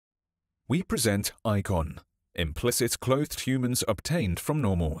we present Icon, implicit clothed humans obtained from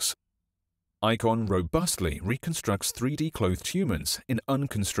normals. Icon robustly reconstructs 3D clothed humans in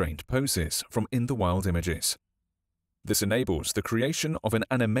unconstrained poses from in-the-wild images. This enables the creation of an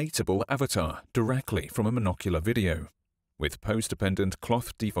animatable avatar directly from a monocular video, with pose-dependent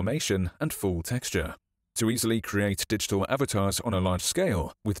cloth deformation and full texture. To easily create digital avatars on a large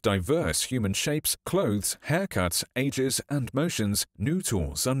scale, with diverse human shapes, clothes, haircuts, ages, and motions, new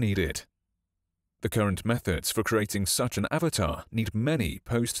tools are needed. The current methods for creating such an avatar need many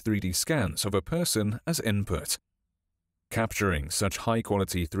post-3D scans of a person as input. Capturing such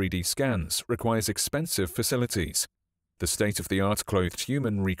high-quality 3D scans requires expensive facilities. The state-of-the-art clothed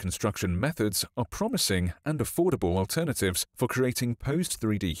human reconstruction methods are promising and affordable alternatives for creating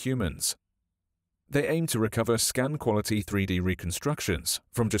post-3D humans. They aim to recover scan-quality 3D reconstructions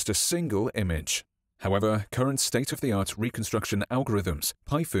from just a single image. However, current state-of-the-art reconstruction algorithms,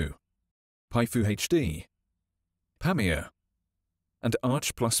 PyFu HD, Pamir, and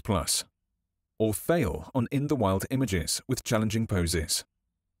Arch++ all fail on in-the-wild images with challenging poses.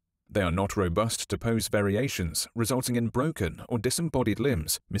 They are not robust to pose variations, resulting in broken or disembodied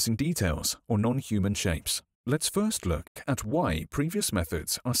limbs, missing details, or non-human shapes. Let's first look at why previous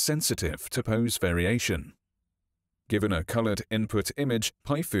methods are sensitive to pose variation. Given a colored input image,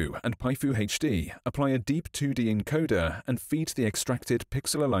 PyFu and PyFu HD apply a deep 2D encoder and feed the extracted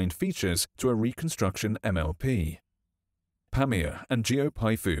pixel-aligned features to a reconstruction MLP. Pamir and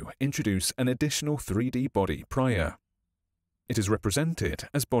GeoPyFu introduce an additional 3D body prior. It is represented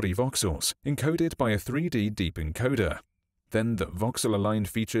as body voxels, encoded by a 3D deep encoder. Then the voxel-aligned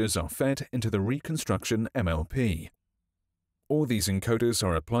features are fed into the reconstruction MLP. All these encoders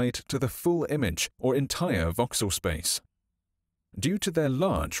are applied to the full image or entire voxel space. Due to their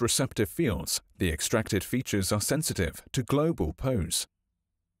large receptive fields, the extracted features are sensitive to global pose.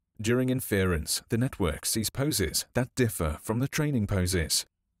 During inference, the network sees poses that differ from the training poses.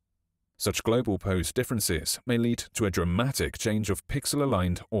 Such global pose differences may lead to a dramatic change of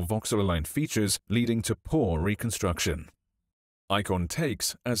pixel-aligned or voxel-aligned features, leading to poor reconstruction. Icon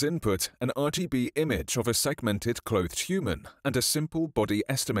takes as input an RGB image of a segmented clothed human and a simple body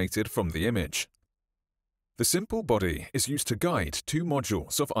estimated from the image. The simple body is used to guide two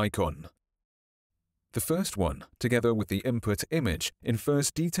modules of Icon. The first one, together with the input image,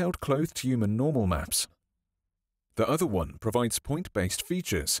 infers detailed clothed human normal maps. The other one provides point-based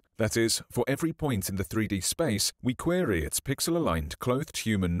features, that is, for every point in the 3D space, we query its pixel-aligned clothed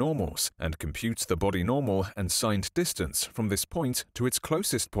human normals and compute the body normal and signed distance from this point to its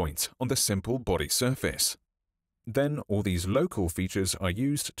closest point on the simple body surface. Then all these local features are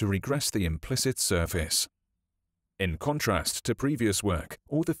used to regress the implicit surface. In contrast to previous work,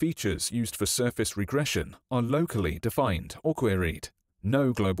 all the features used for surface regression are locally defined or queried.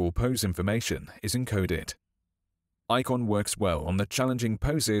 No global pose information is encoded. Icon works well on the challenging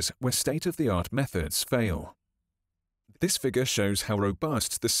poses where state-of-the-art methods fail. This figure shows how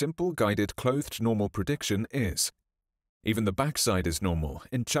robust the simple guided clothed normal prediction is. Even the backside is normal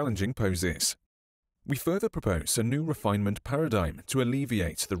in challenging poses. We further propose a new refinement paradigm to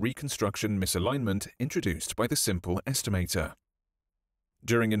alleviate the reconstruction misalignment introduced by the simple estimator.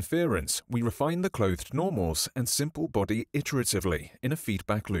 During inference, we refine the clothed normals and simple body iteratively in a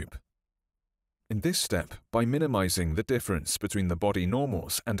feedback loop. In this step, by minimizing the difference between the body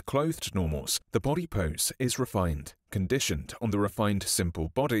normals and clothed normals, the body pose is refined. Conditioned on the refined simple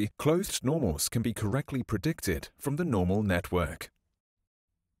body, clothed normals can be correctly predicted from the normal network.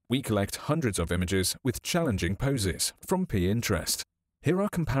 We collect hundreds of images with challenging poses from Pinterest. Here are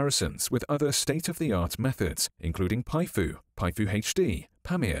comparisons with other state-of-the-art methods, including PyFu, PyFu HD,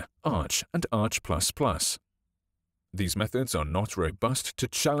 Pamir, Arch, and Arch++. These methods are not robust to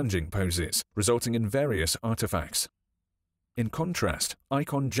challenging poses, resulting in various artifacts. In contrast,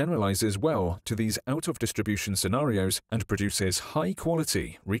 Icon generalizes well to these out-of-distribution scenarios and produces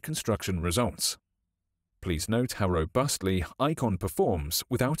high-quality reconstruction results. Please note how robustly Icon performs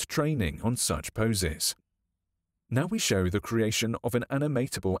without training on such poses. Now we show the creation of an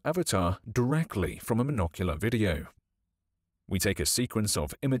animatable avatar directly from a monocular video. We take a sequence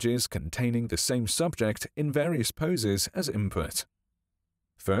of images containing the same subject in various poses as input.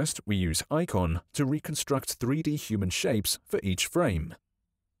 First, we use Icon to reconstruct 3D human shapes for each frame.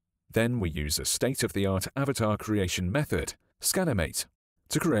 Then we use a state-of-the-art avatar creation method, Scanimate,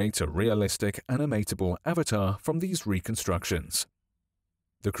 to create a realistic animatable avatar from these reconstructions.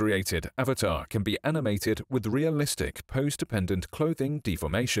 The created avatar can be animated with realistic pose-dependent clothing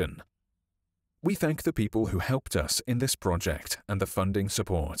deformation. We thank the people who helped us in this project and the funding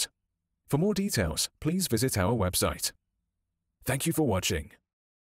support. For more details, please visit our website. Thank you for watching.